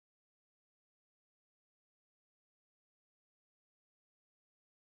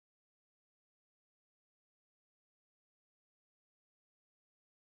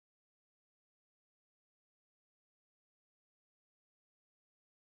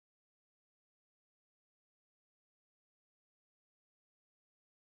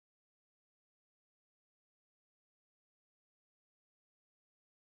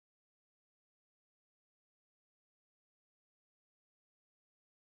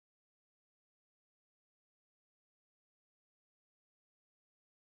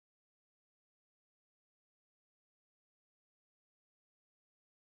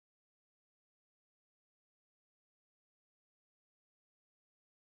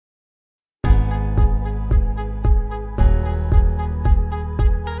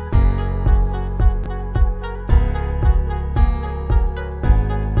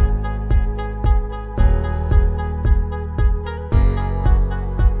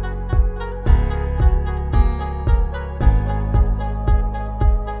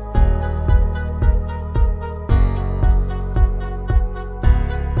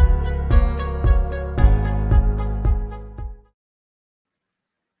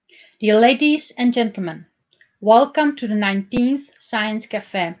Dear ladies and gentlemen, welcome to the 19th Science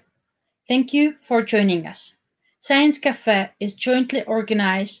Café. Thank you for joining us. Science Café is jointly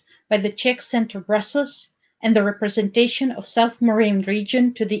organized by the Czech Center Brussels and the representation of South Moravian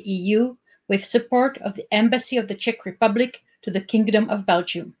region to the EU with support of the Embassy of the Czech Republic to the Kingdom of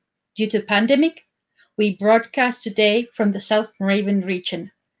Belgium. Due to the pandemic, we broadcast today from the South Moravian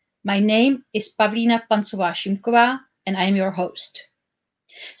region. My name is Pavlína Pancová-Šimková and I am your host.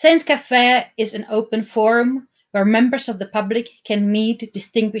 Science Café is an open forum where members of the public can meet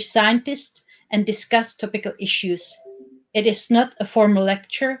distinguished scientists and discuss topical issues. It is not a formal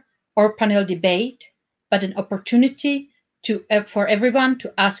lecture or panel debate, but an opportunity for everyone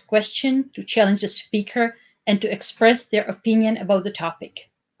to ask questions, to challenge the speaker, and to express their opinion about the topic.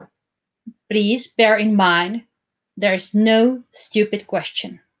 Please bear in mind, there is no stupid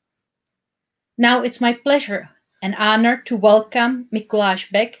question. Now it's my pleasure and honor to welcome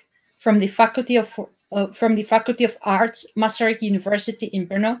Mikuláš Bek from the Faculty of Arts, Masaryk University in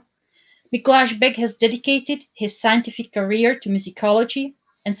Brno. Mikuláš Bek has dedicated his scientific career to musicology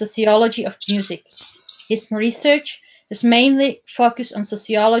and sociology of music. His research has mainly focused on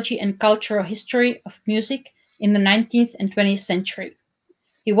sociology and cultural history of music in the 19th and 20th century.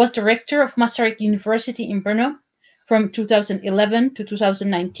 He was the rector of Masaryk University in Brno from 2011 to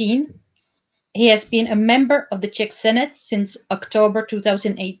 2019. He has been a member of the Czech Senate since October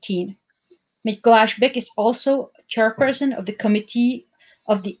 2018. Mikuláš Bek is also chairperson of the Committee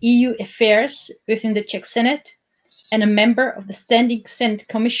of the EU Affairs within the Czech Senate and a member of the Standing Senate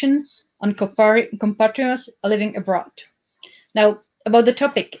Commission on Compatriots Living Abroad. Now, about the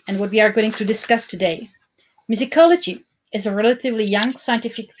topic and what we are going to discuss today. Musicology is a relatively young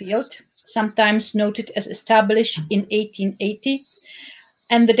scientific field, sometimes noted as established in 1880.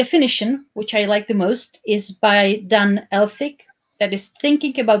 And the definition, which I like the most, is by Dan Elphig, that is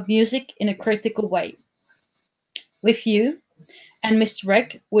thinking about music in a critical way. With you and Mr.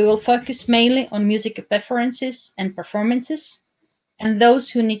 Bek, we will focus mainly on music preferences and performances, and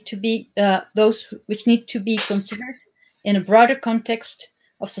those which need to be considered in a broader context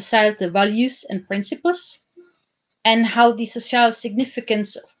of societal values and principles, and how the social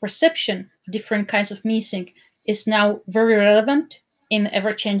significance of perception of different kinds of music is now very relevant in the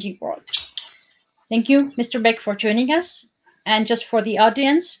ever-changing world. Thank you, Mr. Bek, for joining us. And just for the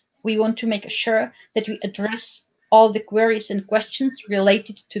audience, we want to make sure that we address all the queries and questions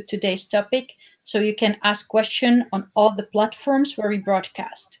related to today's topic, so you can ask questions on all the platforms where we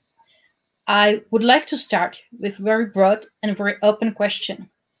broadcast. I would like to start with a very broad and very open question.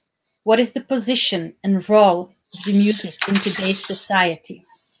 What is the position and role of the music in today's society?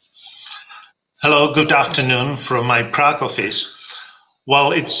 Hello, good afternoon from my Prague office.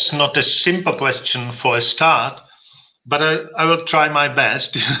 Well, it's not a simple question for a start, but I will try my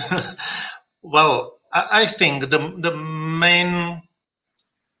best. Well, I think the main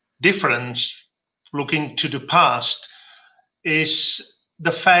difference looking to the past is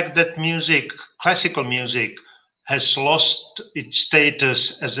the fact that music, classical music, has lost its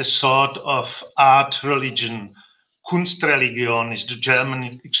status as a sort of art religion. Kunstreligion is the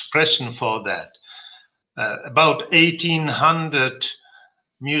German expression for that. About 1800,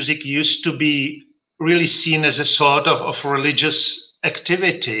 music used to be really seen as a sort of religious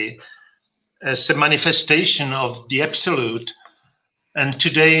activity, as a manifestation of the absolute. And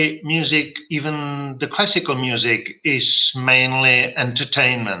today, music, even the classical music, is mainly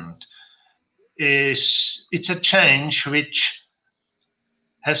entertainment. It's a change which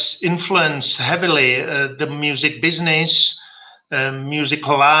has influenced heavily the music business, music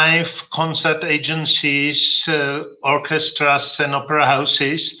life, concert agencies, orchestras and opera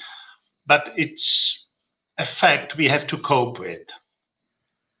houses, but it's a fact we have to cope with.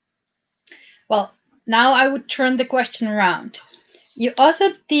 Well, now I would turn the question around. You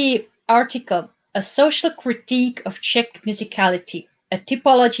authored the article, A Social Critique of Czech Musicality, a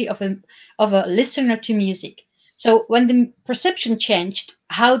typology of a listener to music. So when the perception changed,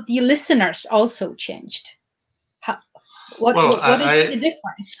 how the listeners also changed? What is the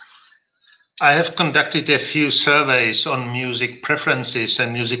difference? I have conducted a few surveys on music preferences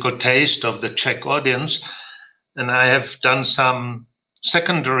and musical taste of the Czech audience, and I have done some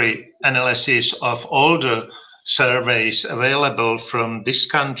secondary analysis of older surveys available from this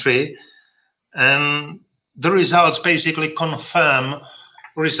country, and the results basically confirm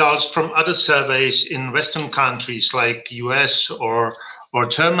results from other surveys in Western countries like US or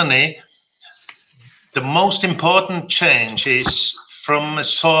Germany. The most important change is from a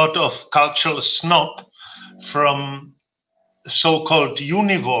sort of cultural snob, from so-called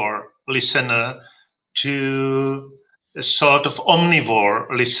univore listener to a sort of omnivore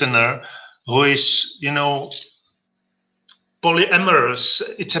listener who is, polyamorous.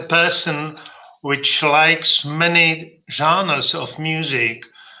 It's a person which likes many genres of music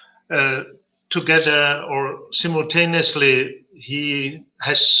together or simultaneously. He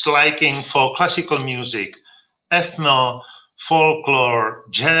has liking for classical music, ethno, folklore,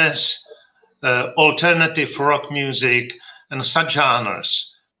 jazz, alternative rock music, and such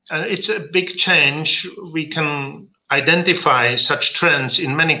genres. And it's a big change. We can identify such trends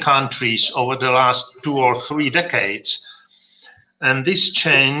in many countries over the last 2 or 3 decades. And this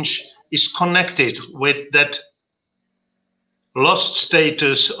change is connected with that lost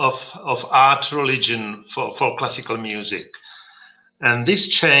status of art religion for classical music. And this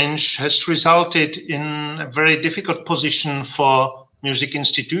change has resulted in a very difficult position for music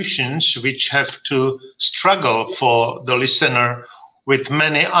institutions, which have to struggle for the listener with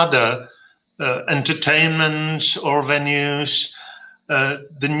many other entertainments or venues.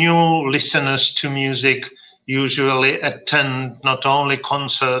 The new listeners to music usually attend not only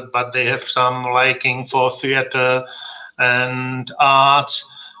concert, but they have some liking for theater and arts.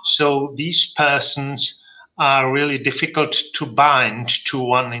 So these persons are really difficult to bind to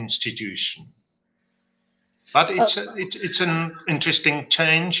one institution. But it's an interesting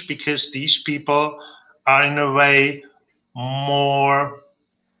change because these people are in a way more,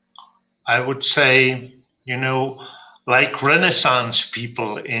 I would say, like Renaissance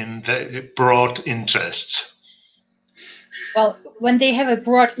people in the broad interests. Well, when they have a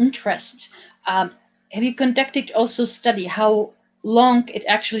broad interest, have you conducted also study how long it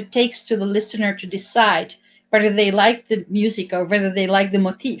actually takes to the listener to decide whether they like the music or whether they like the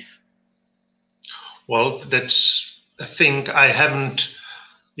motif? Well, that's a thing I haven't,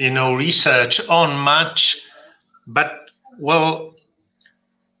 researched on much, but well,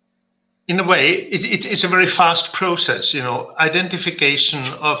 in a way, it's a very fast process. Identification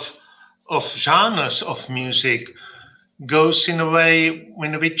of genres of music goes in a way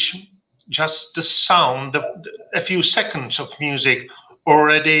in which just the sound, a few seconds of music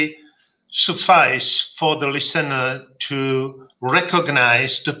already suffice for the listener to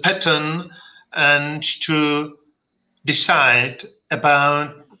recognize the pattern and to decide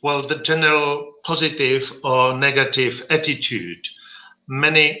about, the general positive or negative attitude.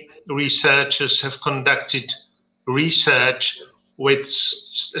 Many researchers have conducted research with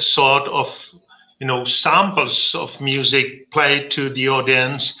a sort of, samples of music played to the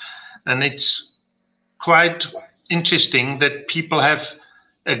audience. And it's quite interesting that people have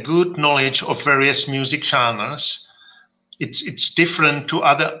a good knowledge of various music genres. It's different to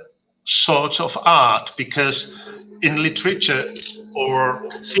other sorts of art because in literature or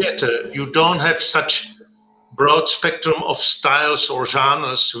theater, you don't have such broad spectrum of styles or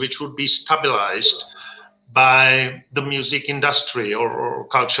genres which would be stabilized by the music industry or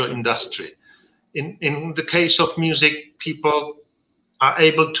cultural industry. In the case of music, people are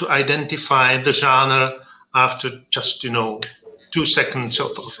able to identify the genre after just 2 seconds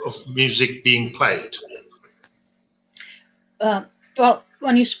of music being played. Well,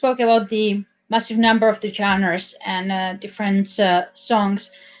 when you spoke about the massive number of the genres and different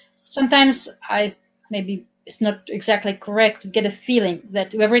songs, sometimes maybe it's not exactly correct to get a feeling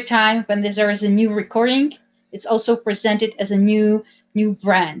that every time when there is a new recording, it's also presented as a new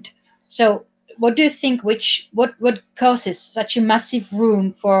brand. So what do you think, what causes such a massive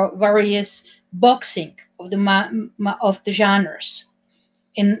room for various boxing of the genres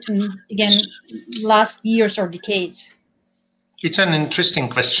in again last years or decades? It's an interesting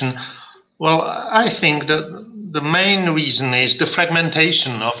question. Well, I think that the main reason is the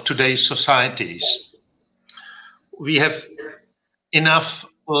fragmentation of today's societies. We have enough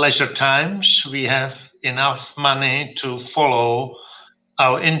leisure times, we have enough money to follow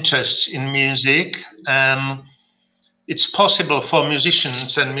our interests in music, and it's possible for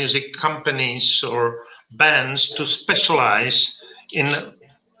musicians and music companies or bands to specialize in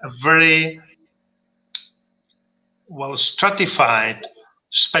a very stratified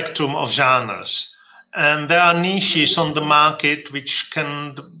spectrum of genres. And there are niches on the market which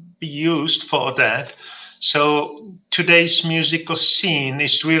can be used for that. So today's musical scene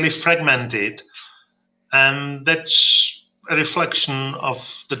is really fragmented, and that's a reflection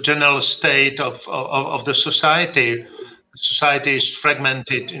of the general state of the society. Society is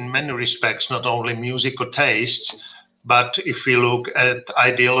fragmented in many respects, not only musical tastes, but if we look at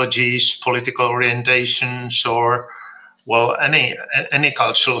ideologies, political orientations, or any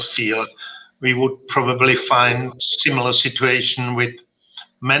cultural field, we would probably find similar situation with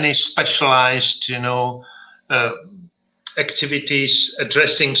many specialized, activities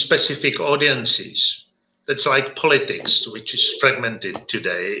addressing specific audiences. It's like politics, which is fragmented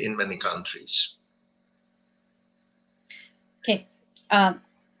today in many countries. Okay.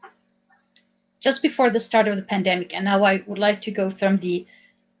 Just before the start of the pandemic, and now I would like to go from the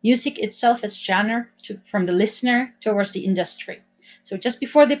music itself as genre from the listener towards the industry. So just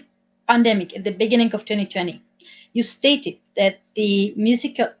before the pandemic, at the beginning of 2020, you stated that the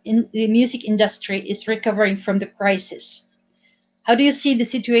music industry is recovering from the crisis. How do you see the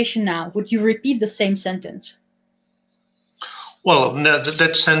situation now? Would you repeat the same sentence? Well,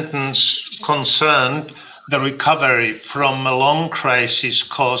 that sentence concerned the recovery from a long crisis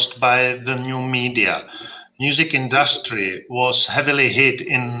caused by the new media. Music industry was heavily hit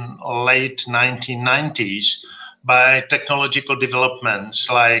in late 1990s by technological developments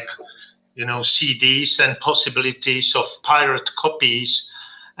like CDs and possibilities of pirate copies,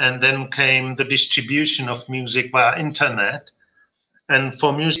 and then came the distribution of music via internet. And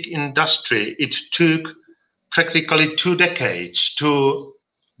for music industry, it took practically 2 decades to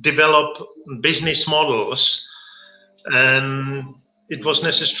develop business models, and it was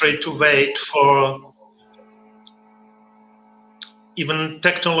necessary to wait for even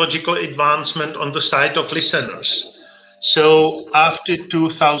technological advancement on the side of listeners. So after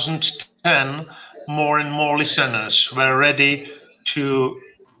 2010, more and more listeners were ready to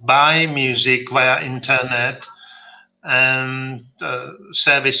buy music via internet, and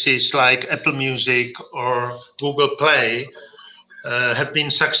services like Apple Music or Google Play have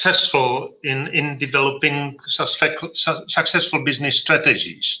been successful in developing successful business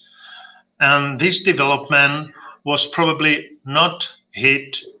strategies. And this development was probably not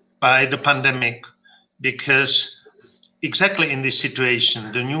hit by the pandemic, because exactly in this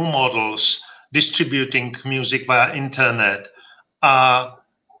situation, the new models distributing music via internet are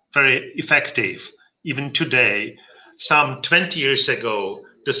very effective. Even today, some 20 years ago,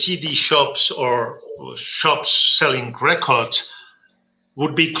 the CD shops or shops selling records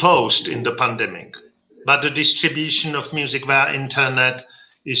would be closed in the pandemic. But the distribution of music via internet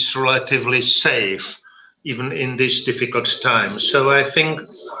is relatively safe, even in this difficult time. So I think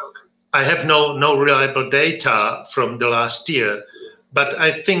I have no reliable data from the last year, but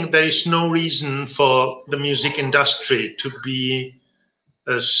I think there is no reason for the music industry to be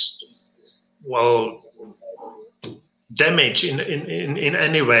as well damaged in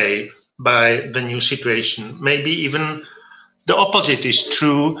any way by the new situation. Maybe even the opposite is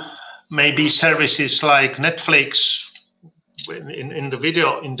true. Maybe services like Netflix in the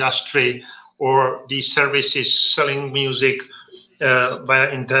video industry, or these services selling music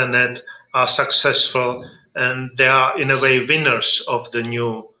via internet, are successful, and they are in a way winners of the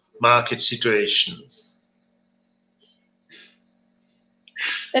new market situation.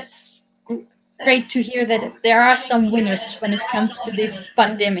 That's great to hear that there are some winners when it comes to the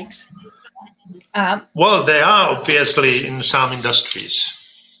pandemics. Well, they are obviously in some industries.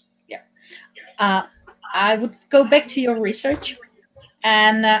 Yeah. I would go back to your research,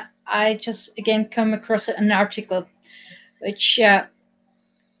 and I just again come across an article which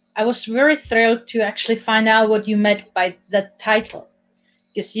I was very thrilled to actually find out what you meant by the title,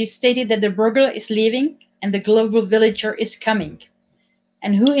 because you stated that the burglar is leaving and the global villager is coming.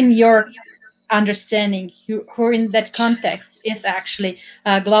 And who, in your understanding, who in that context is actually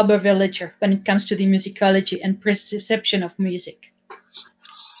a global villager when it comes to the musicology and perception of music?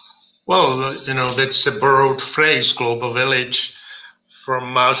 Well, that's a borrowed phrase, global village,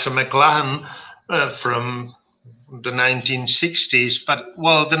 from Marshall McLuhan from the 1960s. But,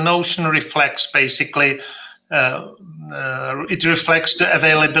 well, the notion reflects basically, it reflects the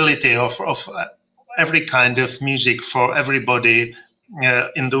availability of every kind of music for everybody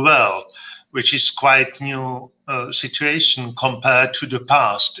in the world, which is quite new situation compared to the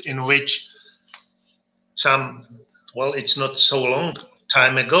past, in which it's not so long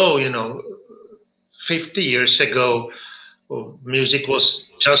time ago, 50 years ago, music was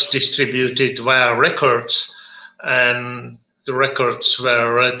just distributed via records, and the records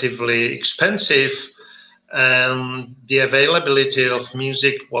were relatively expensive, and the availability of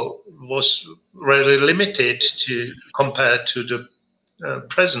music was really limited compared to the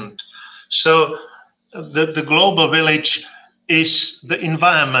present. So the global village is the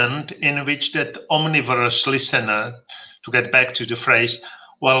environment in which that omnivorous listener, to get back to the phrase,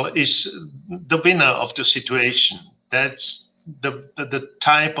 is the winner of the situation. That's the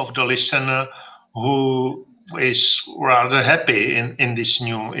type of the listener who is rather happy in this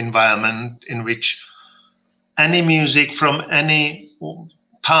new environment, in which any music from any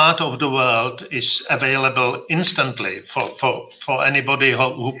part of the world is available instantly for anybody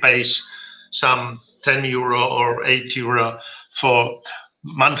who pays some 10 euro or 8 euro for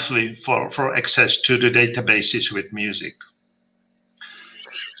monthly for access to the databases with music.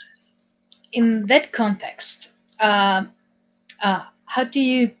 In that context, how do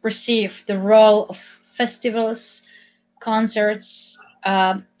you perceive the role of festivals, concerts,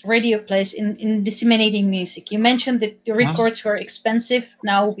 radio plays in disseminating music? You mentioned that the records were expensive.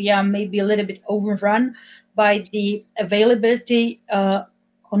 Now we are maybe a little bit overrun by the availability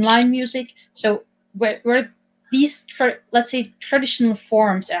online music. So where these, let's say, traditional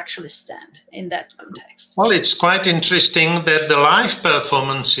forms actually stand in that context? Well, it's quite interesting that the live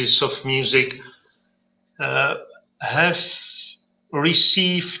performances of music have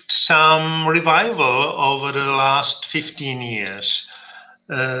received some revival over the last 15 years.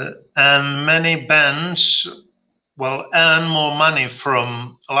 And many bands, well, earn more money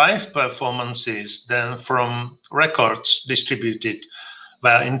from live performances than from records distributed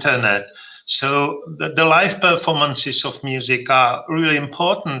via internet. So the live performances of music are really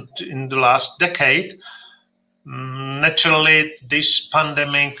important in the last decade. Naturally, this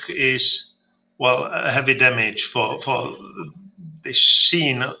pandemic is, well, a heavy damage for this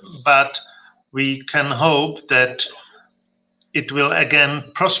scene, but we can hope that it will again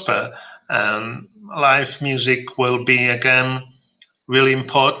prosper and live music will be again really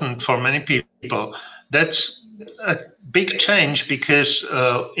important for many people. That's a big change because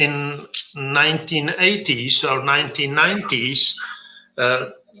in 1980s or 1990s,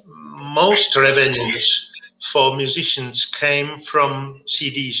 most revenues for musicians came from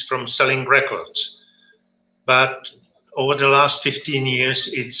CDs, from selling records. But over the last 15 years,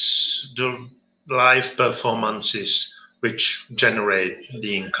 it's the live performances which generate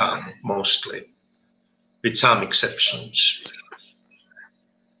the income mostly, with some exceptions.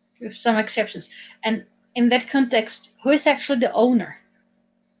 With some exceptions. And in that context, who is actually the owner?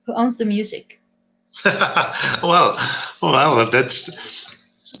 Who owns the music? well,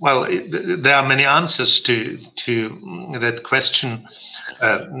 there are many answers to that question.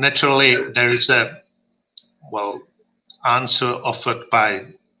 Naturally, there is a answer offered by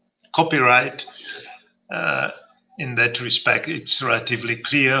copyright. In that respect, it's relatively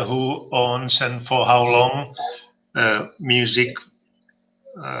clear who owns and for how long music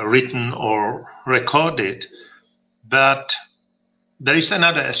written or recorded. But there is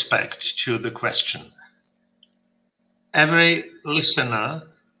another aspect to the question. Every listener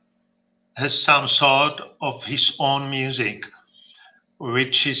has some sort of his own music,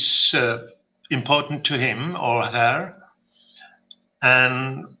 which is important to him or her.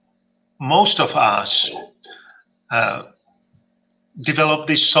 And most of us develop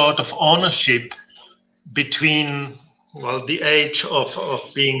this sort of ownership between, the age of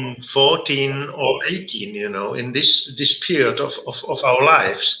being 14 or 18, in this period of our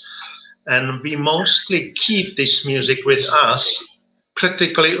lives. And we mostly keep this music with us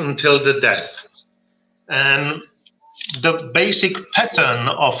practically until the death. And the basic pattern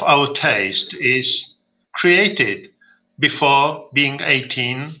of our taste is created before being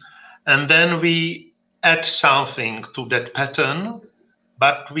 18, and then we add something to that pattern,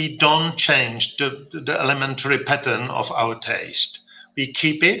 but we don't change the elementary pattern of our taste. We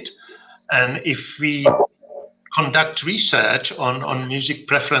keep it, and if we conduct research on music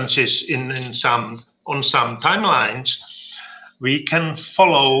preferences on some timelines, we can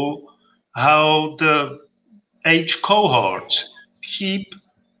follow how the age cohorts keep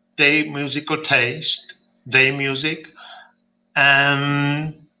their musical taste, their music,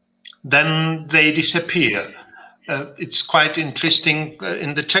 and then they disappear. It's quite interesting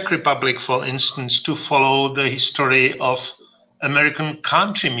in the Czech Republic, for instance, to follow the history of American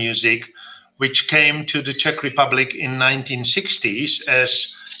country music, which came to the Czech Republic in 1960s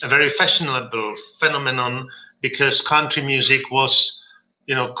as a very fashionable phenomenon, because country music was,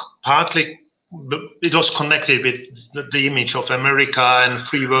 partly, it was connected with the image of America and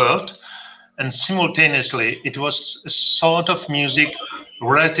free world. And simultaneously, it was a sort of music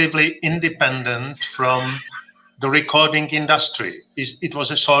relatively independent from the recording industry. It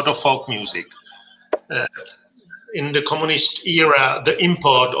was a sort of folk music. In the communist era, the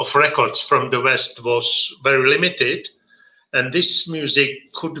import of records from the West was very limited. And this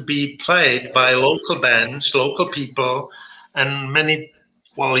music could be played by local bands, local people, and many,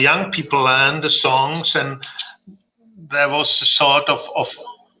 young people learned the songs. And there was a sort of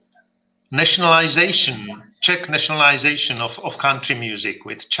nationalization, Czech nationalization of country music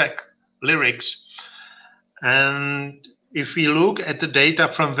with Czech lyrics. And if we look at the data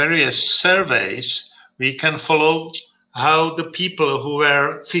from various surveys, we can follow how the people who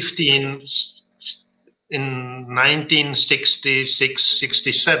were 15 in 1966,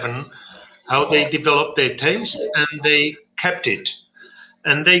 67, how they developed their taste and they kept it.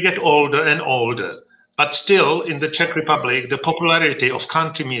 and they get older and older. But still, in the Czech Republic, the popularity of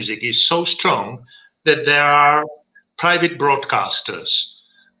country music is so strong that there are private broadcasters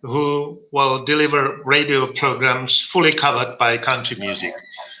who will deliver radio programs fully covered by country music.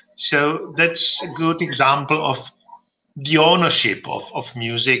 So that's a good example of the ownership of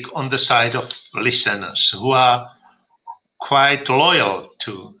music on the side of listeners who are quite loyal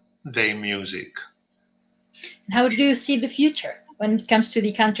to their music. How do you see the future when it comes to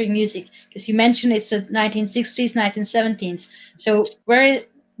the country music? Because you mentioned it's the 1960s, 1970s. So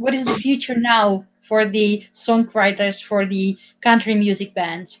what is the future now for the songwriters, for the country music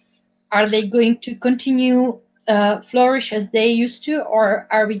bands? Are they going to continue flourish as they used to, or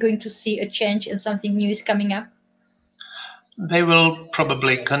are we going to see a change and something new is coming up? They will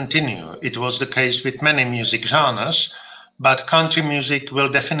probably continue. It was the case with many music genres, but country music will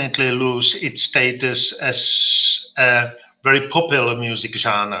definitely lose its status as a very popular music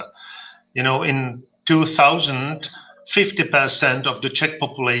genre. You know, in 2000, 50% of the Czech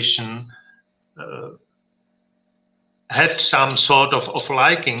population had some sort of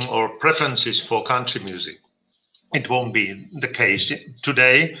liking or preferences for country music. It won't be the case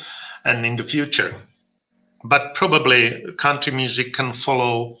today and in the future. But probably country music can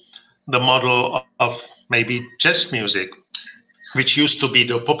follow the model of maybe jazz music, which used to be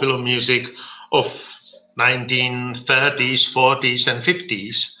the popular music of 1930s, 40s, and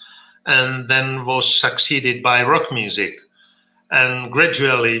 50s, and then was succeeded by rock music. And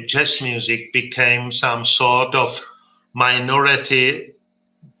gradually, jazz music became some sort of minority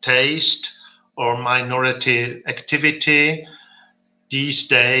taste or minority activity. These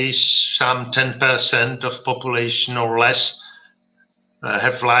days, some 10% of population or less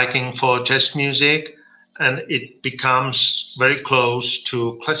have liking for jazz music, and it becomes very close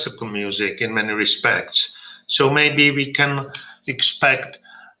to classical music in many respects. So maybe we can expect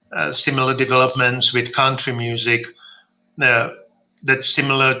similar developments with country music. That's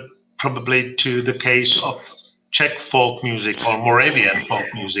similar probably to the case of Czech folk music or Moravian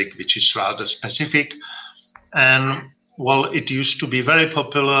folk music, which is rather specific. And well, it used to be very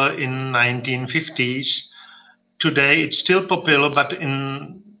popular in 1950s. Today, it's still popular, but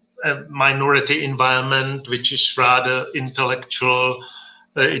in a minority environment, which is rather intellectual.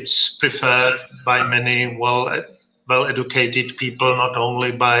 It's preferred by many well-educated people, not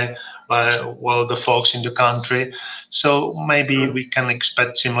only by the folks in the country. So maybe we can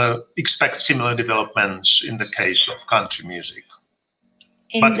expect similar developments in the case of country music.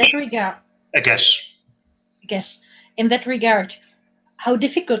 In that regard, I guess. In that regard, how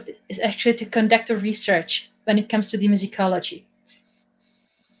difficult it is actually to conduct a research when it comes to the musicology?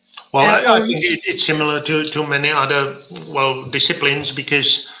 Well, I think it's similar to many other disciplines,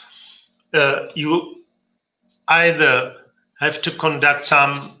 because you either have to conduct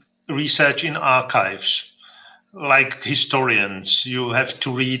some research in archives, like historians. You have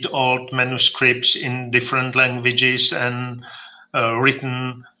to read old manuscripts in different languages and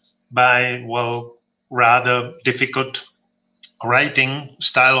written by rather difficult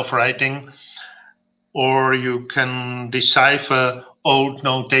style of writing, or you can decipher old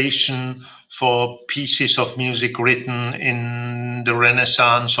notation for pieces of music written in the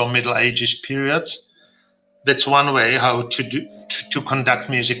Renaissance or Middle Ages periods. That's one way how to conduct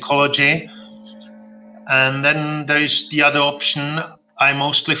musicology. And then there is the other option I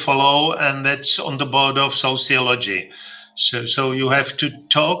mostly follow, and that's on the border of sociology. So you have to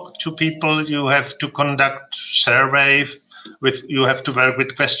talk to people, you have to conduct surveys, you have to work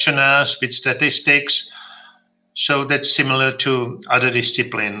with questionnaires, with statistics. So that's similar to other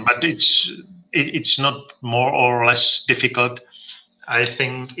discipline, but it's not more or less difficult. I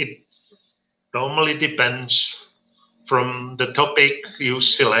think it normally depends from the topic you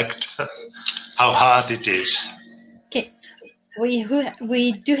select how hard it is. Okay,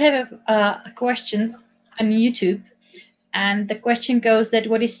 we do have a question on YouTube, and the question goes that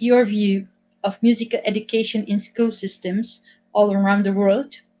what is your view of musical education in school systems all around the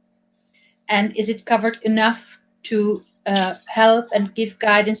world, and is it covered enough to help and give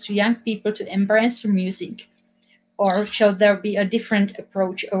guidance to young people to embrace their music, or shall there be a different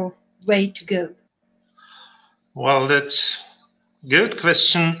approach or way to go? Well, that's a good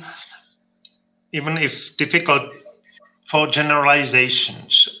question, even if difficult for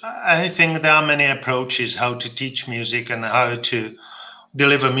generalizations. I think there are many approaches how to teach music and how to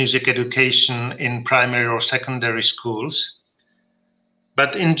deliver music education in primary or secondary schools.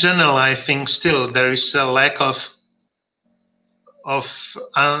 But in general, I think still there is a lack of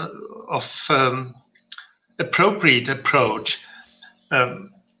appropriate approach.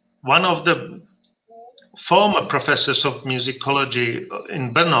 One of the former professors of musicology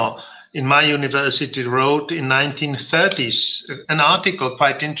in Brno, in my university, wrote in 1930s an article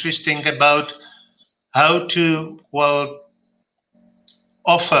quite interesting about how to, well,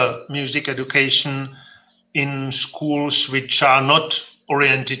 offer music education in schools which are not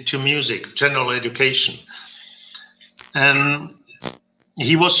oriented to music, general education. And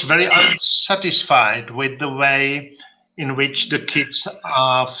he was very unsatisfied with the way in which the kids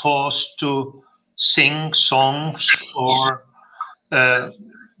are forced to sing songs or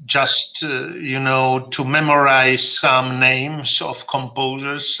just, to memorize some names of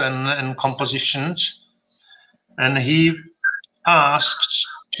composers and compositions. And he asked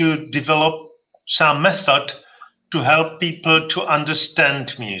to develop some method to help people to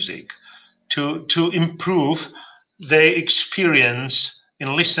understand music, to improve their experience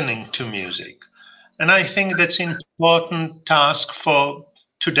in listening to music. And I think that's an important task for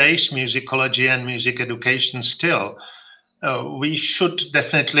today's musicology and music education still. We should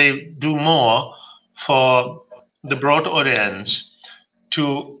definitely do more for the broad audience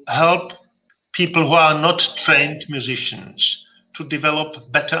to help people who are not trained musicians to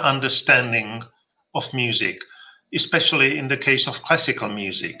develop better understanding of music, especially in the case of classical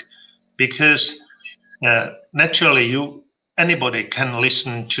music, because naturally anybody can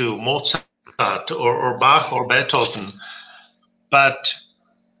listen to Mozart or Bach or Beethoven, but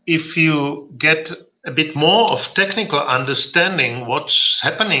if you get a bit more of technical understanding what's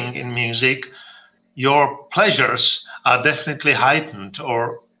happening in music, your pleasures are definitely heightened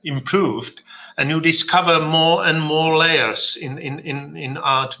or improved, and you discover more and more layers in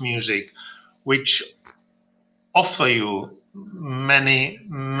art music, which offer you many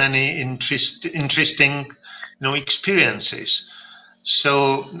interesting experiences.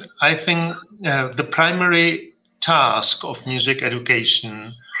 So I think the primary task of music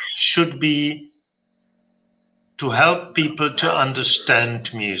education should be to help people to understand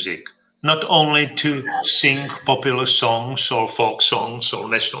music, not only to sing popular songs or folk songs or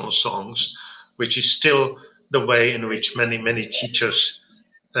national songs, which is still the way in which many teachers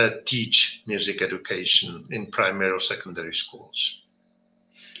teach music education in primary or secondary schools.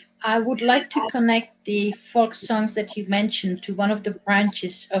 I would like to connect the folk songs that you mentioned to one of the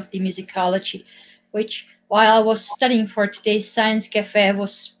branches of the musicology, which, while I was studying for today's Science Café,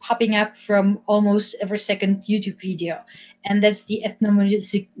 was popping up from almost every second YouTube video, and that's the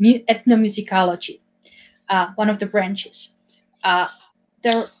ethnomusicology, one of the branches.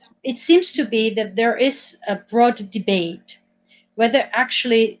 It seems to be that there is a broad debate whether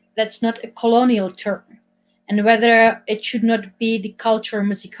actually that's not a colonial term, and whether it should not be the cultural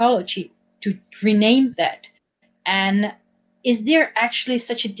musicology to rename that. And is there actually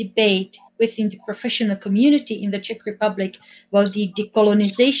such a debate within the professional community in the Czech Republic about the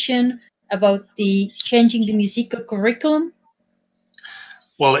decolonization, about the changing the musical curriculum?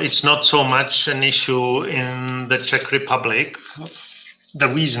 Well, it's not so much an issue in the Czech Republic. The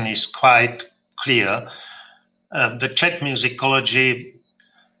reason is quite clear. The Czech musicology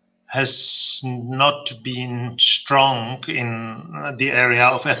has not been strong in the area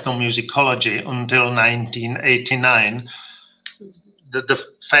of ethnomusicology until 1989. The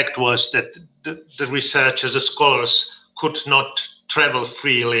fact was that the researchers, the scholars, could not travel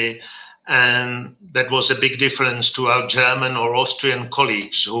freely, and that was a big difference to our German or Austrian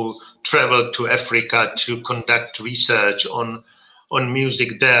colleagues who traveled to Africa to conduct research on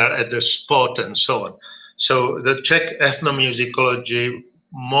music there at the spot and so on. So the Czech ethnomusicology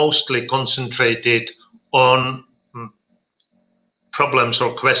mostly concentrated on problems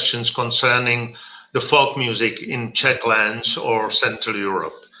or questions concerning the folk music in Czech lands or Central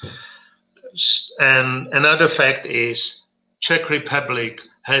Europe. And another fact is Czech Republic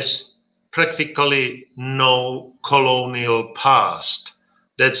has practically no colonial past.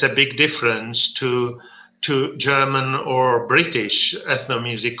 That's a big difference to German or British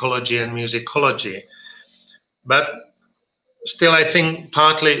ethnomusicology and musicology. But still, I think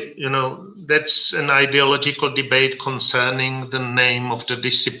partly, that's an ideological debate concerning the name of the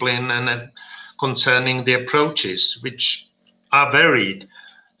discipline and concerning the approaches, which are varied.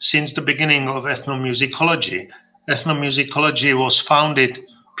 Since the beginning of ethnomusicology, ethnomusicology was founded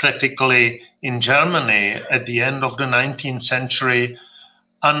practically in Germany at the end of the 19th century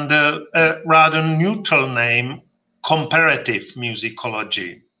under a rather neutral name, comparative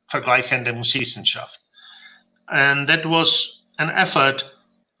musicology, vergleichende Musikwissenschaft. And that was an effort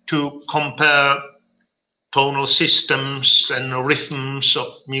to compare tonal systems and rhythms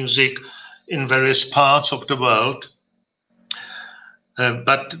of music in various parts of the world.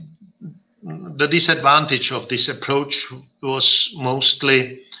 But the disadvantage of this approach was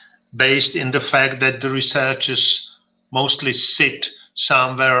mostly based in the fact that the researchers mostly sit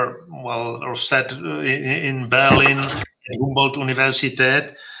somewhere, well, or sat in Berlin, Humboldt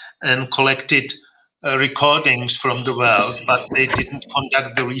Universität, and collected recordings from the world, but they didn't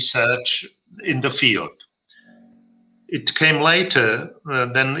conduct the research in the field. It came later,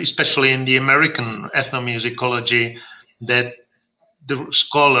 then especially in the American ethnomusicology, that the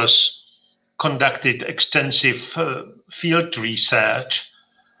scholars conducted extensive field research,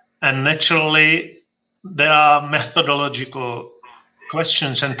 and naturally there are methodological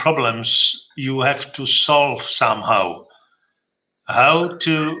questions and problems you have to solve somehow. How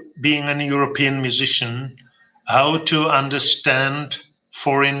to, being a European musician, how to understand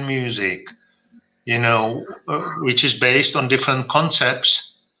foreign music, which is based on different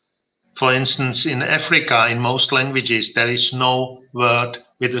concepts. For instance, in Africa, in most languages, there is no word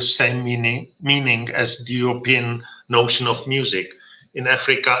with the same meaning as the European notion of music. In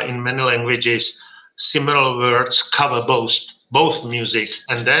Africa, in many languages, similar words cover both music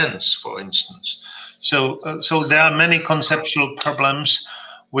and dance, for instance. So there are many conceptual problems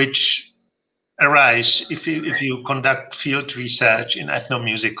which arise if you conduct field research in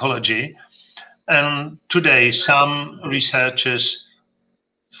ethnomusicology. And today, some researchers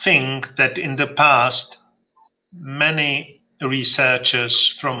think that in the past, many researchers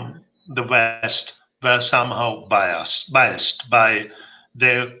from the West were somehow biased by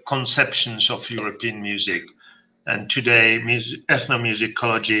their conceptions of European music. And today,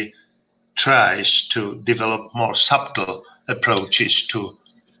 ethnomusicology tries to develop more subtle approaches to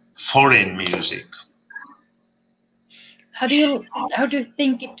foreign music. How do you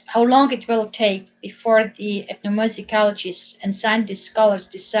think how long it will take before the ethnomusicologists and scientist scholars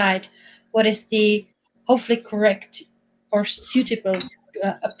decide what is the hopefully correct or suitable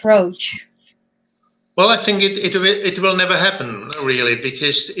approach? Well, I think it will never happen, really,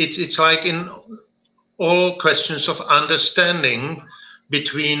 because it's like in all questions of understanding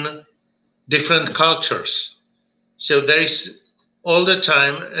between different cultures. So there is all the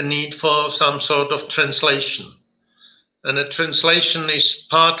time a need for some sort of translation. And a translation is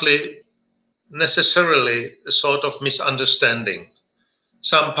partly necessarily a sort of misunderstanding.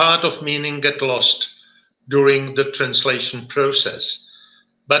 Some part of meaning get lost during the translation process.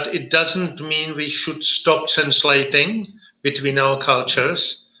 But it doesn't mean we should stop translating between our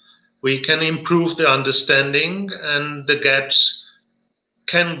cultures. We can improve the understanding, and the gaps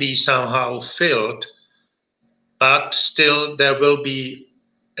can be somehow filled, but still there will be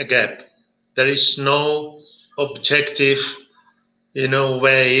a gap. There is no objective,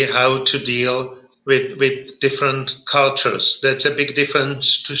 way how to deal with different cultures. That's a big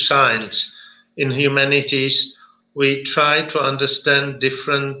difference to science. In humanities, we try to understand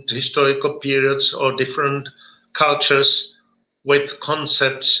different historical periods or different cultures with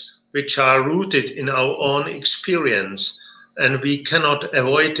concepts which are rooted in our own experience, and we cannot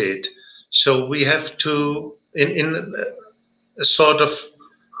avoid it. So we have to, in a sort of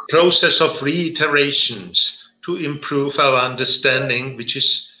process of reiterations, to improve our understanding, which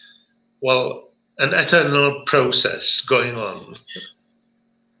is, an eternal process going on.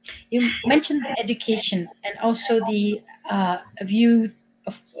 You mentioned education and also the view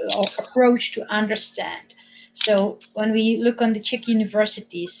of approach to understand. So when we look on the Czech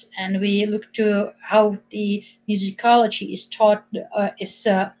universities and we look to how the musicology is taught,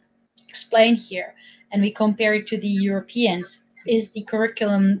 explained here, and we compare it to the Europeans, is the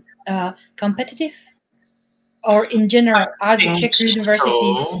curriculum competitive? Or in general, are the Czech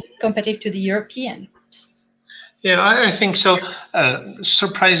universities competitive to the European? Yeah, I think so.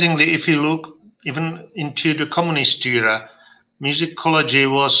 Surprisingly, if you look even into the communist era, musicology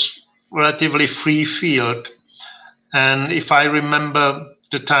was relatively free field. And if I remember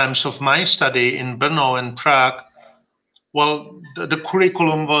the times of my study in Brno and Prague, the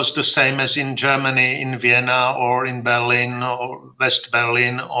curriculum was the same as in Germany, in Vienna, or in Berlin, or West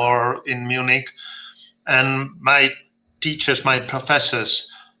Berlin, or in Munich. And my teachers, my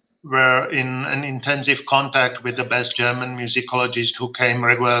professors, were in an intensive contact with the best German musicologists who came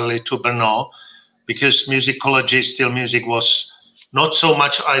regularly to Brno, because musicology, still music, was not so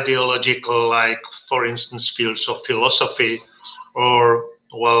much ideological, like, for instance, fields of philosophy or,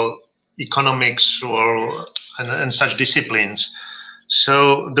 economics and such disciplines.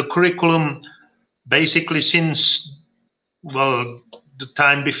 So the curriculum, basically since, the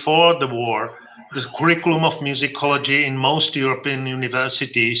time before the war, the curriculum of musicology in most European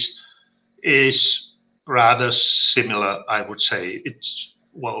universities is rather similar, I would say. It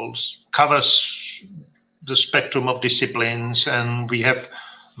covers the spectrum of disciplines, and we have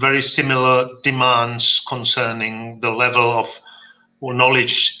very similar demands concerning the level of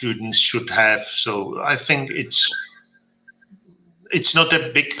knowledge students should have. So I think it's not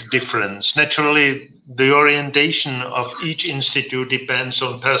a big difference. Naturally, the orientation of each institute depends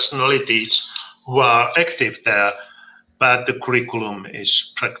on personalities who are active there, but the curriculum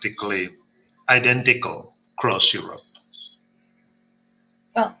is practically identical across Europe.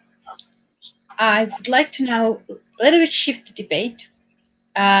 Well, I would like to now a little bit shift the debate.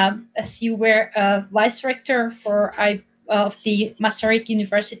 As you were a vice rector of the Masaryk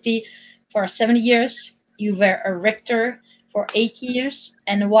University for 7 years, you were a rector for 8 years,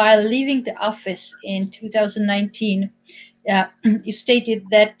 and while leaving the office in 2019, you stated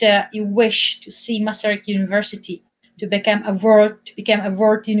that you wish to see Masaryk University to become a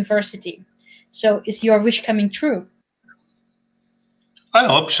world university. So, is your wish coming true? I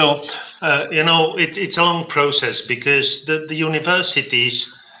hope so. It's a long process because the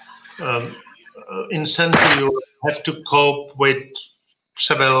universities in Central Europe have to cope with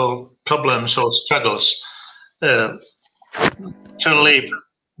several problems or struggles. Actually,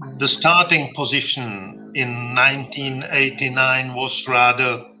 the starting position in 1989 was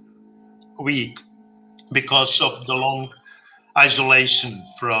rather weak because of the long isolation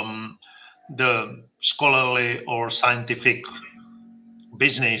from the scholarly or scientific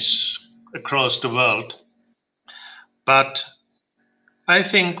business across the world. But I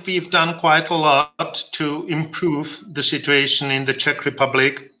think we've done quite a lot to improve the situation in the Czech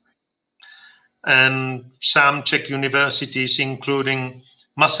Republic, and some Czech universities, including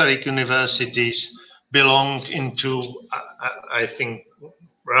Masaryk universities, belong into, I think,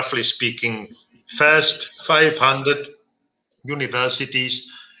 roughly speaking, first 500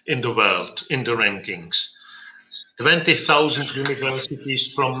 universities in the world in the rankings. 20,000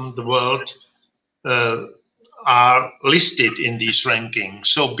 universities from the world are listed in these rankings.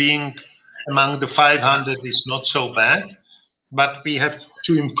 So being among the 500 is not so bad, but we have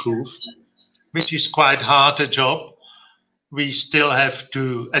to improve, which is quite hard a job. We still have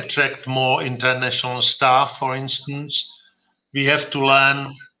to attract more international staff, for instance. We have to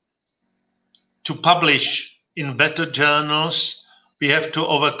learn to publish in better journals. We have to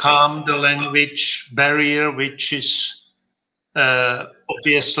overcome the language barrier, which is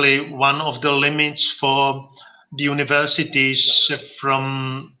obviously one of the limits for the universities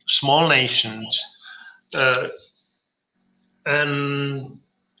from small nations. And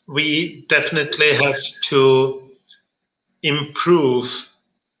we definitely have to improve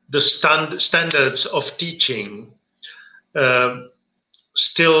the standards of teaching.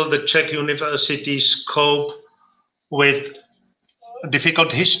 Still, the Czech universities cope with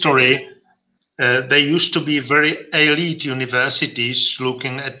difficult history. They used to be very elite universities,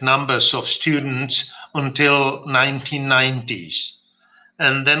 looking at numbers of students until 1990s.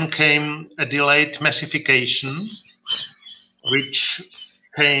 And then came a delayed massification, which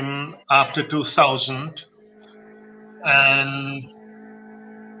came after 2000. And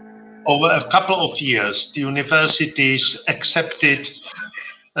over a couple of years, the universities accepted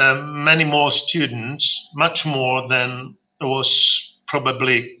many more students, much more than was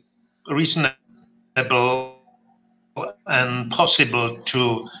probably reasonable and possible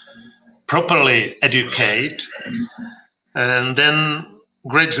to properly educate. And then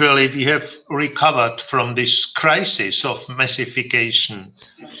gradually we have recovered from this crisis of massification.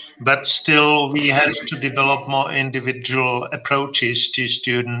 But still, we have to develop more individual approaches to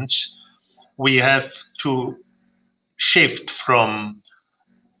students. We have to shift from,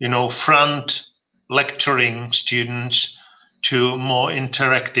 front lecturing students to more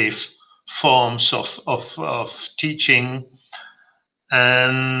interactive forms of teaching.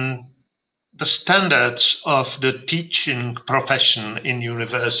 And the standards of the teaching profession in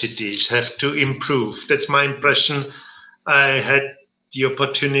universities have to improve. That's my impression. I had the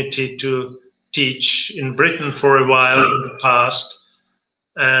opportunity to teach in Britain for a while in the past,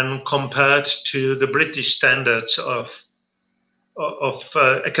 and compared to the British standards of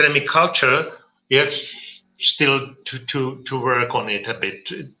academic culture, we have still to work on it a bit.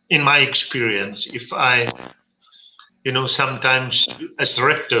 In my experience, if I, sometimes as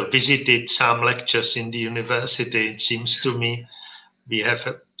rector visited some lectures in the university, it seems to me we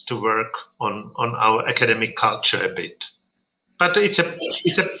have to work on our academic culture a bit. But it's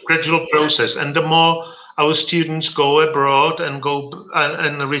a gradual process, and the more our students go abroad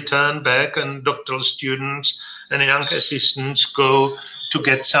and return back, and doctoral students and young assistants go to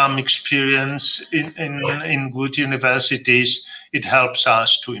get some experience in good universities, it helps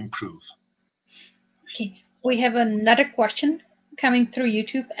us to improve. Okay, we have another question coming through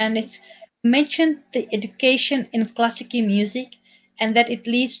YouTube, and it's mentioned the education in classical music and that it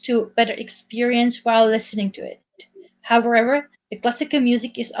leads to better experience while listening to it. However, the classical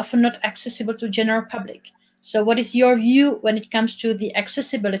music is often not accessible to general public. So what is your view when it comes to the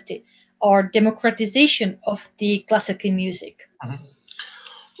accessibility or democratization of the classical music? Mm-hmm.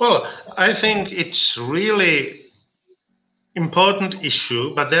 Well, I think it's really important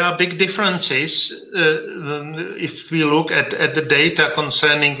issue, but there are big differences if we look at the data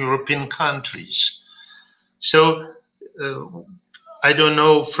concerning European countries. So I don't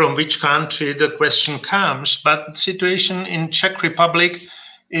know from which country the question comes, but the situation in Czech Republic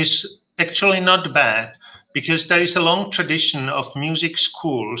is actually not bad because there is a long tradition of music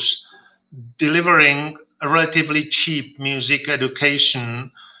schools delivering a relatively cheap music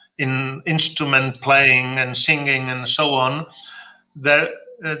education in instrument playing and singing and so on.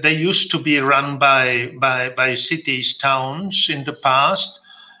 They used to be run by cities, towns in the past,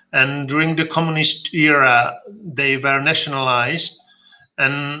 and during the communist era, they were nationalized.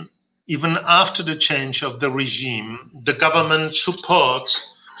 And even after the change of the regime, the government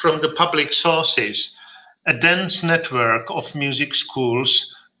supports from the public sources a dense network of music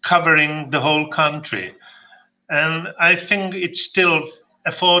schools covering the whole country. And I think it's still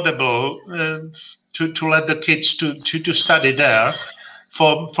affordable to let the kids to study there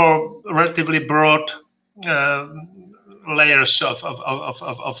for relatively broad layers of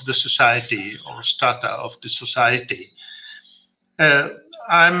the society or strata of the society.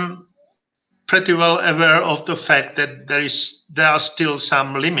 I'm pretty well aware of the fact that there are still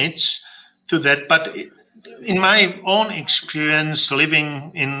some limits to that, but in my own experience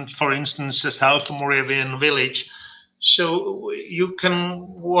living in, for instance, a South Moravian village, so you can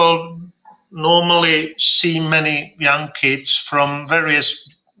normally see many young kids from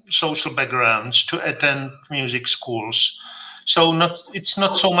various social backgrounds to attend music schools. So it's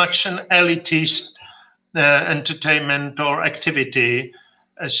not so much an elitist entertainment or activity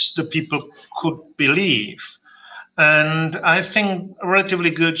as the people could believe. And I think a relatively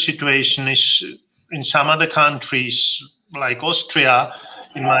good situation is in some other countries like Austria,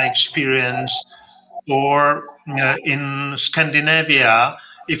 in my experience, or in Scandinavia.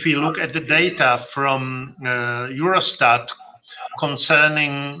 If we look at the data from Eurostat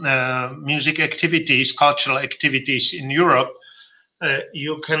concerning music activities, cultural activities in Europe,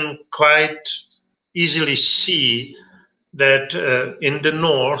 you can quite easily see that in the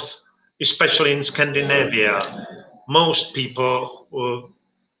north, especially in Scandinavia, most people will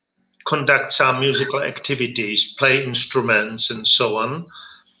conduct some musical activities, play instruments and so on.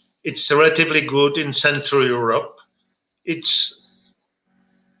 It's relatively good in Central Europe. It's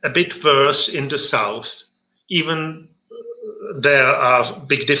a bit worse in the south. Even there are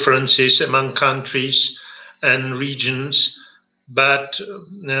big differences among countries and regions, but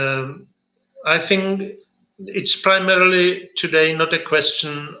I think it's primarily today not a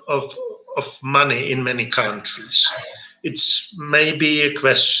question of money in many countries. It's maybe a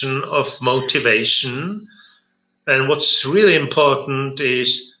question of motivation. And what's really important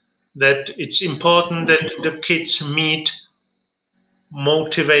is that it's important that the kids meet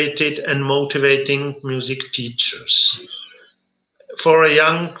motivated and motivating music teachers. For a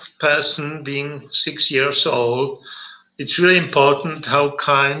young person being 6 years old, it's really important how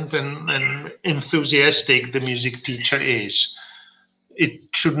kind and enthusiastic the music teacher is. It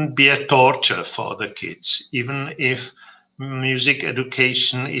shouldn't be a torture for the kids, even if music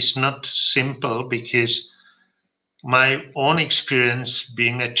education is not simple, because my own experience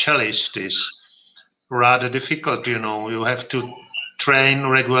being a cellist is rather difficult. You have to train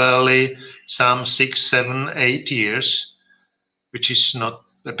regularly some 6, 7, 8 years, which is not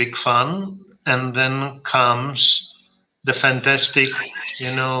a big fun. And then comes the fantastic,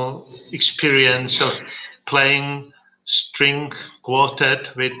 experience of playing string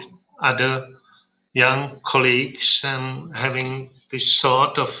quartet with other young colleagues and having this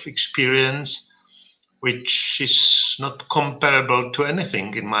sort of experience, which is not comparable to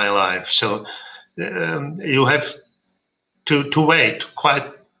anything in my life. So you have to wait quite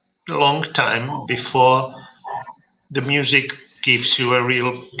a long time before the music gives you a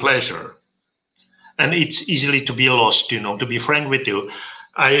real pleasure. And it's easily to be lost, to be frank with you.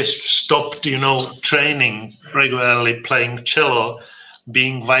 I stopped, training regularly, playing cello,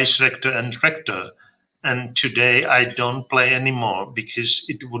 being vice rector and rector. And today I don't play anymore because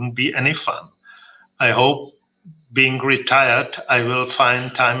it wouldn't be any fun. I hope being retired, I will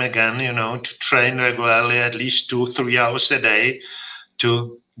find time again, to train regularly, at least 2-3 hours a day,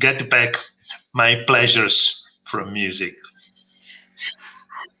 to get back my pleasures from music.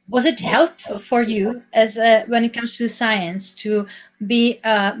 Was it helpful for you as when it comes to science to be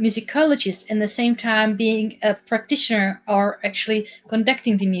a musicologist and at the same time being a practitioner or actually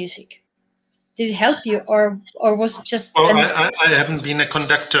conducting the music? did it help you, or was it just? Well, I haven't been a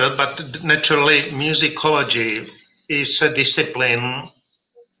conductor, but naturally, musicology is a discipline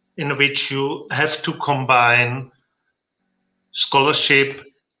in which you have to combine scholarship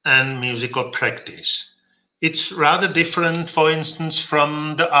and musical practice. It's rather different, for instance,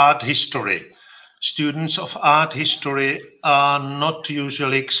 from the art history. Students of art history are not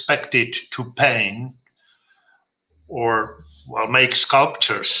usually expected to paint or, well, make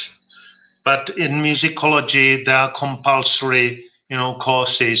sculptures. But in musicology, there are compulsory,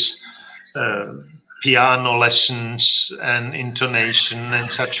 courses, piano lessons and intonation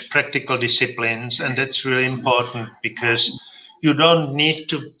and such practical disciplines. And that's really important because you don't need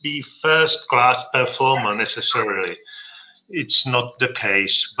to be first-class performer necessarily. It's not the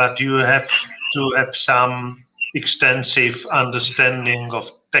case, but you have to have some extensive understanding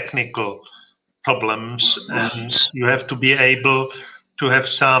of technical problems, and you have to be able to have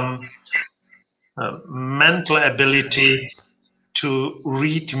some mental ability to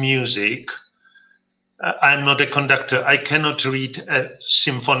read music. I'm not a conductor. I cannot read a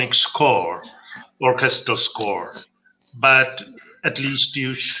symphonic score, orchestral score, but at least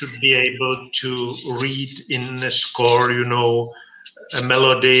you should be able to read in a score, a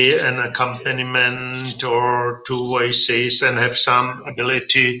melody, an accompaniment, or two voices, and have some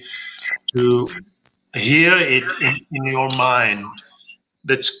ability to hear it in your mind.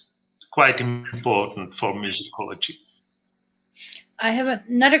 That's quite important for musicology. I have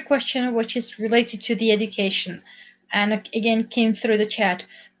another question which is related to the education, and again came through the chat.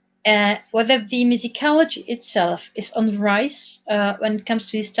 Whether the musicology itself is on the rise when it comes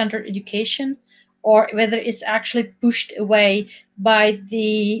to the standard education, or whether it's actually pushed away by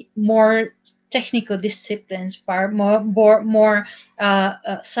the more technical disciplines, by more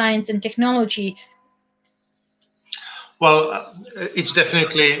science and technology. Well, it's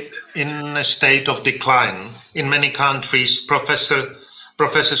definitely in a state of decline. In many countries,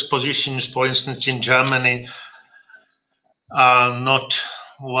 professors' positions, for instance, in Germany, are not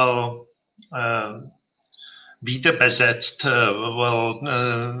well wiederbesetzt.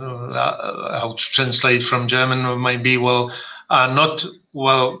 How to translate from German maybe are not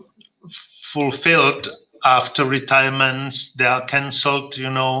well fulfilled after retirements. They are cancelled,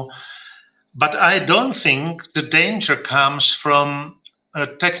 But I don't think the danger comes from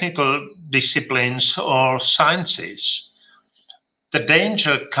technical disciplines or sciences. The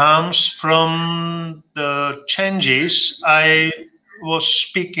danger comes from the changes I was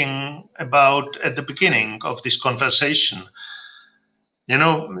speaking about at the beginning of this conversation.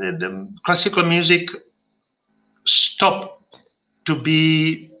 The classical music stopped to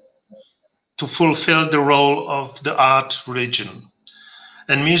fulfill the role of the art religion.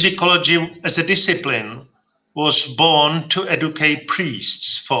 And musicology as a discipline was born to educate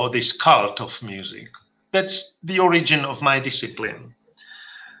priests for this cult of music. That's the origin of my discipline.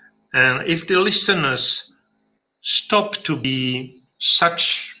 And if the listeners stop to be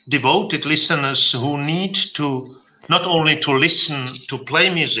such devoted listeners who need to not only to listen to play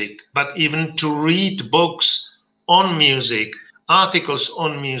music, but even to read books on music, articles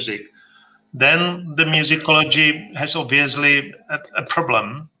on music, then the musicology has obviously a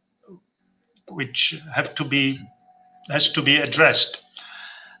problem which has to be addressed.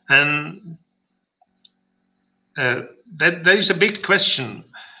 And there is a big question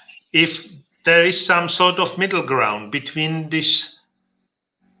if there is some sort of middle ground between this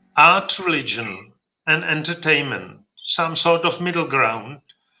art religion and entertainment, some sort of middle ground,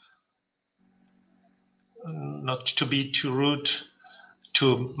 not to be too rude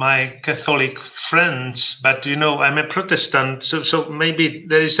to my Catholic friends, but I'm a Protestant, so maybe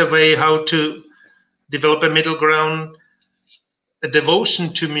there is a way how to develop a middle ground, a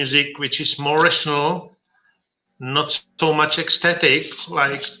devotion to music which is more rational, not so much ecstatic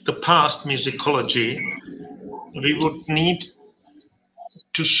like the past musicology. We would need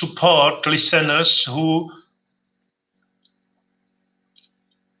to support listeners who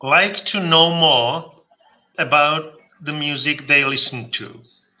like to know more about the music they listen to.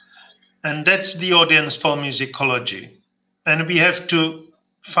 And that's the audience for musicology. And we have to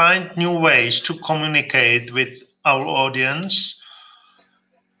find new ways to communicate with our audience,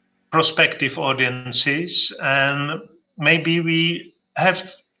 prospective audiences, and maybe we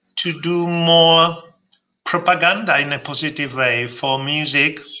have to do more propaganda in a positive way for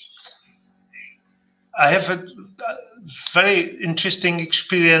music. I have a very interesting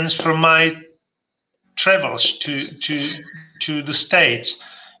experience from my travels to the States.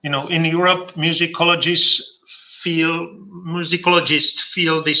 In Europe, musicologists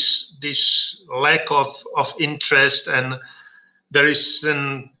feel this lack of interest, and there is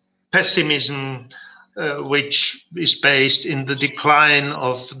an pessimism which is based in the decline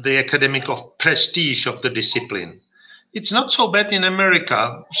of the academic of prestige of the discipline. It's not so bad in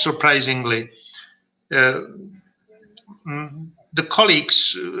America, surprisingly. The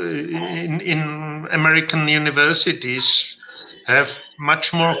colleagues in American universities have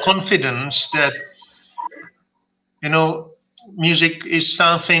much more confidence that, music is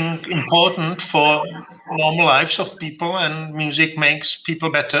something important for normal lives of people, and music makes people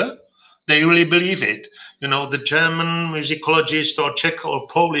better. They really believe it. The German musicologist or Czech or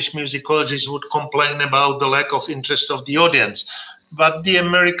Polish musicologist would complain about the lack of interest of the audience. But the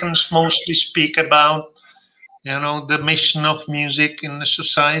Americans mostly speak about, the mission of music in the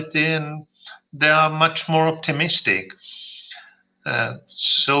society, and they are much more optimistic.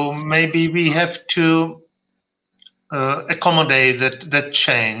 So maybe we have to accommodate that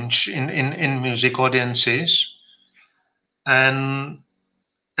change in music audiences. And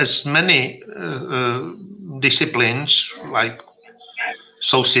as many disciplines like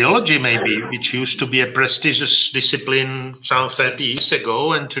sociology maybe, which used to be a prestigious discipline some 30 years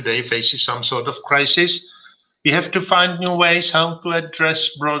ago and today faces some sort of crisis, we have to find new ways how to address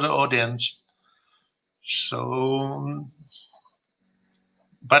broader audience. So,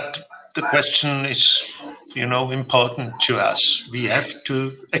 but the question is, important to us. We have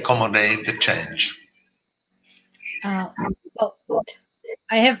to accommodate the change. Well,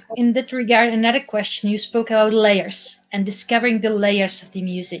 I have in that regard another question. You spoke about layers and discovering the layers of the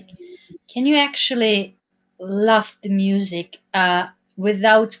music. Can you actually love the music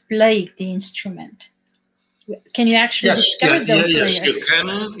without playing the instrument? Can you actually discover those layers? Yes,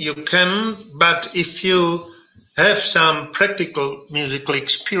 you can, but if you have some practical musical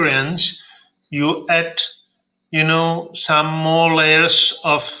experience, you add, some more layers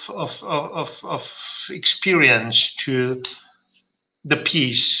of experience to the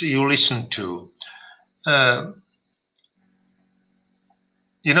piece you listen to.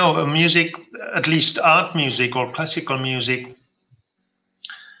 Music, at least art music or classical music,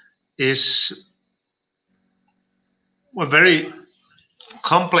 is a very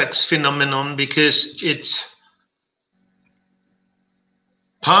complex phenomenon because it's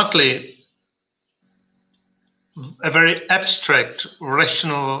partly a very abstract,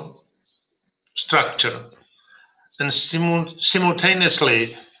 rational structure, and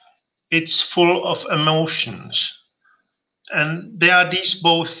simultaneously it's full of emotions. And there are these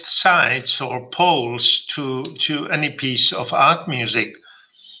both sides or poles to any piece of art music.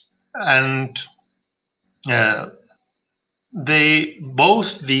 And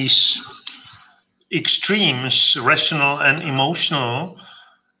these extremes, rational and emotional,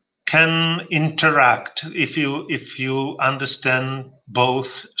 can interact if you understand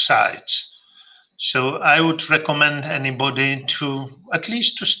both sides. So I would recommend anybody to at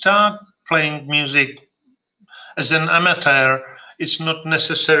least to start playing music as an amateur. It's not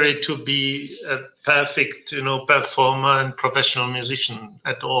necessary to be a perfect, performer and professional musician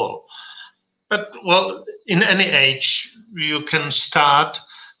at all. But well, in any age, you can start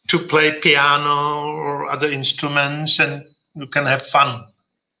to play piano or other instruments, and you can have fun.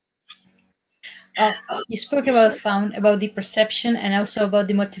 You spoke about fun, about the perception, and also about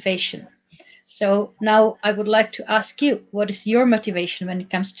the motivation. So now I would like to ask you, what is your motivation when it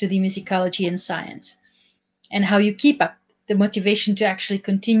comes to the musicology and science, and how you keep up the motivation to actually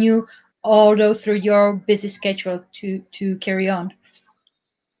continue, although through your busy schedule, to carry on?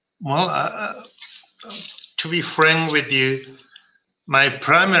 Well, to be frank with you, my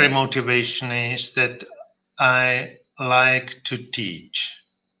primary motivation is that I like to teach.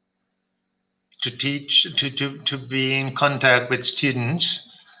 To be in contact with students.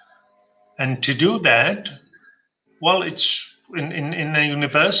 And to do that, well, it's in a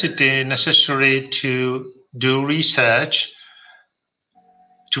university necessary to do research,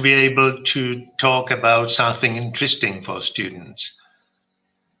 to be able to talk about something interesting for students.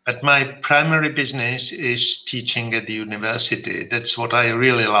 But my primary business is teaching at the university. That's what I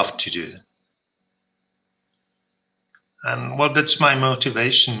really love to do. And well, that's my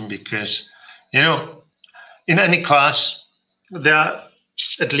motivation because, in any class, there are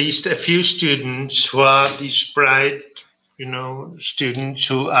at least a few students who are these bright, students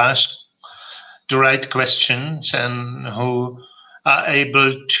who ask the right questions and who are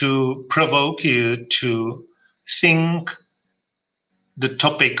able to provoke you to think the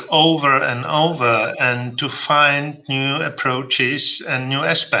topic over and over and to find new approaches and new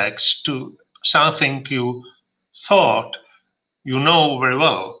aspects to something you thought you know very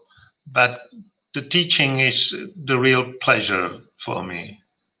well, but the teaching is the real pleasure for me.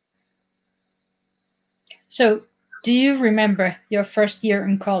 So Do you remember your first year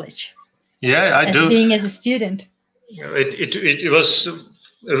in college? Yeah, I do. Being as a student. It was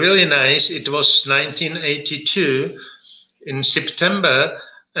really nice. It was 1982 in September,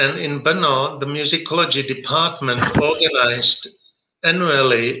 and in Brno, the musicology department organized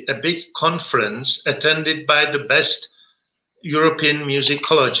annually a big conference attended by the best European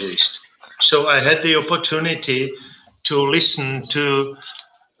musicologists. So I had the opportunity to listen to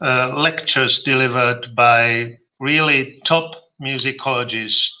lectures delivered by really top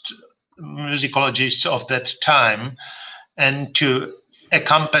musicologists of that time, and to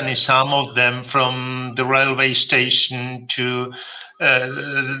accompany some of them from the railway station to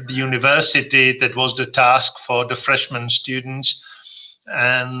the university. That was the task for the freshman students,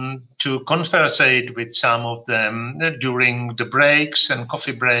 and to conversate with some of them during the breaks and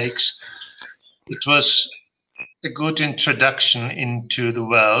coffee breaks. It was a good introduction into the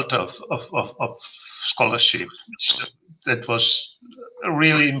world of scholarship. That was a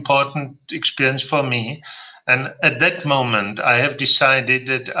really important experience for me. And at that moment, I have decided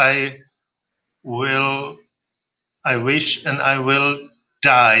that I wish and I will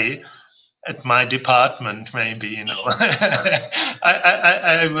die at my department, maybe, you know.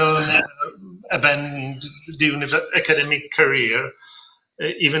 I will abandon the academic career,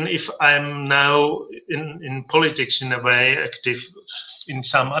 even if I'm now in politics in a way, active in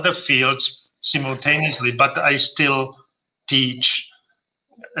some other fields simultaneously, but I still teach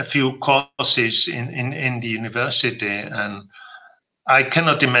a few courses in the university, and I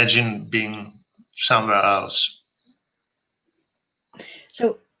cannot imagine being somewhere else.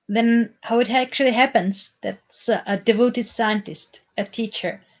 So then how it actually happens that a devoted scientist, a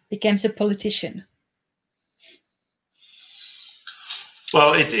teacher, becomes a politician?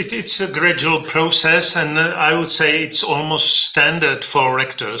 Well, it's a gradual process, and I would say it's almost standard for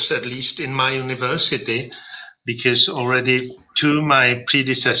rectors, at least in my university, because already two of my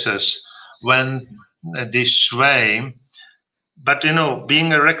predecessors went this way. But, you know,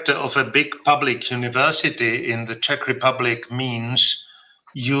 being a rector of a big public university in the Czech Republic means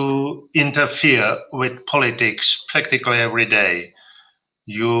you interfere with politics practically every day.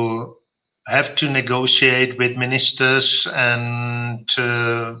 You have to negotiate with ministers and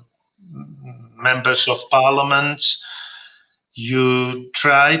members of parliaments. You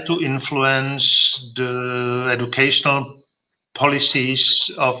try to influence the educational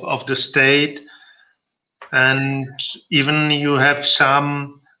policies of the state, and even you have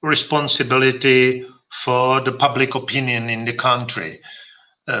some responsibility for the public opinion in the country.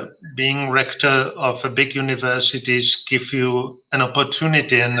 Being rector of a big universities give you an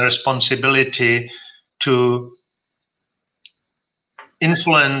opportunity and responsibility to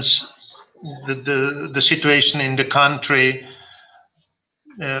influence the situation in the country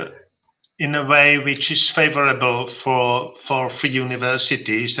in a way which is favorable for free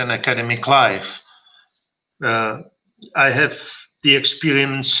universities and academic life. I have the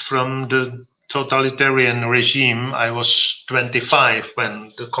experience from the totalitarian regime. I was 25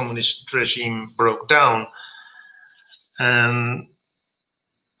 when the communist regime broke down, and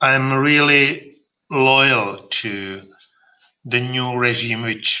I'm really loyal to the new regime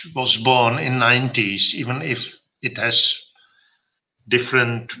which was born in 90s, even if it has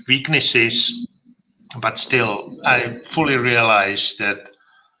different weaknesses, but still I fully realize that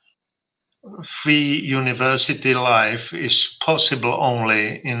free university life is possible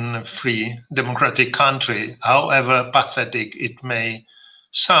only in a free democratic country. However pathetic it may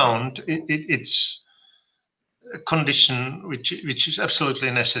sound, it's a condition which is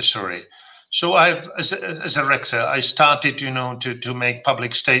absolutely necessary. So I've, as a rector, I started, you know, to make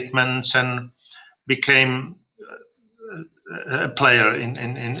public statements and became a player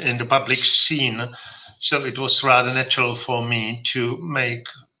in the public scene. So it was rather natural for me to make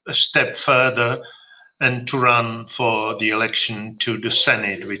a step further and to run for the election to the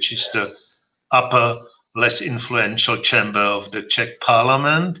Senate, which is the upper, less influential chamber of the Czech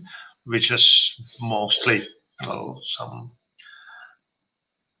parliament, which has mostly some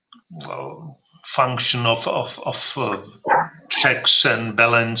function of checks and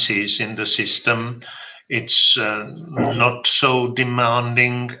balances in the system. It's not so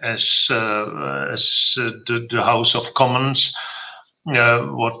demanding as the House of Commons.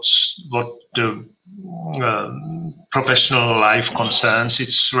 What the professional life concerns,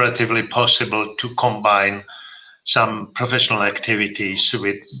 it's relatively possible to combine some professional activities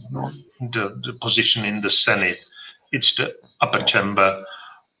with the position in the Senate. It's the upper chamber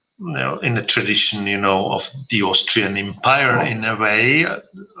in the tradition, of the Austrian Empire in a way.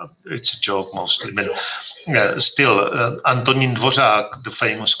 It's a joke mostly, but still, Antonín Dvořák, the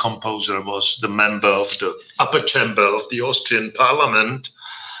famous composer, was the member of the upper chamber of the Austrian Parliament.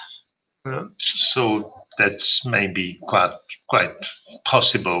 So that's maybe quite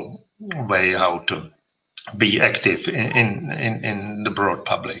possible way how to be active in the broad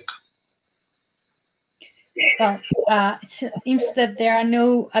public. Well, it seems that there are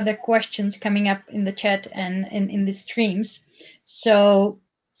no other questions coming up in the chat and in the streams. So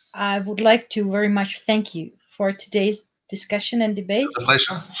I would like to very much thank you for today's discussion and debate. A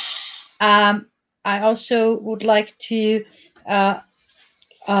pleasure. I also would like to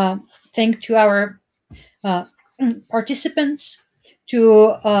thank to our participants,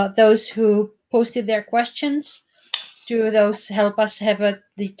 to those who posted their questions, to those who help us have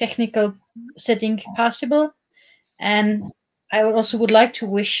the technical setting possible. And I also would like to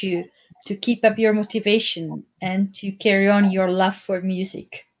wish you to keep up your motivation and to carry on your love for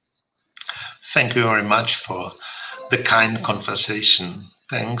music. Thank you very much for the kind conversation.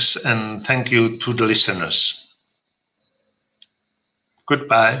 Thanks, and thank you to the listeners.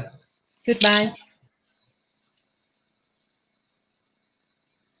 Goodbye. Goodbye.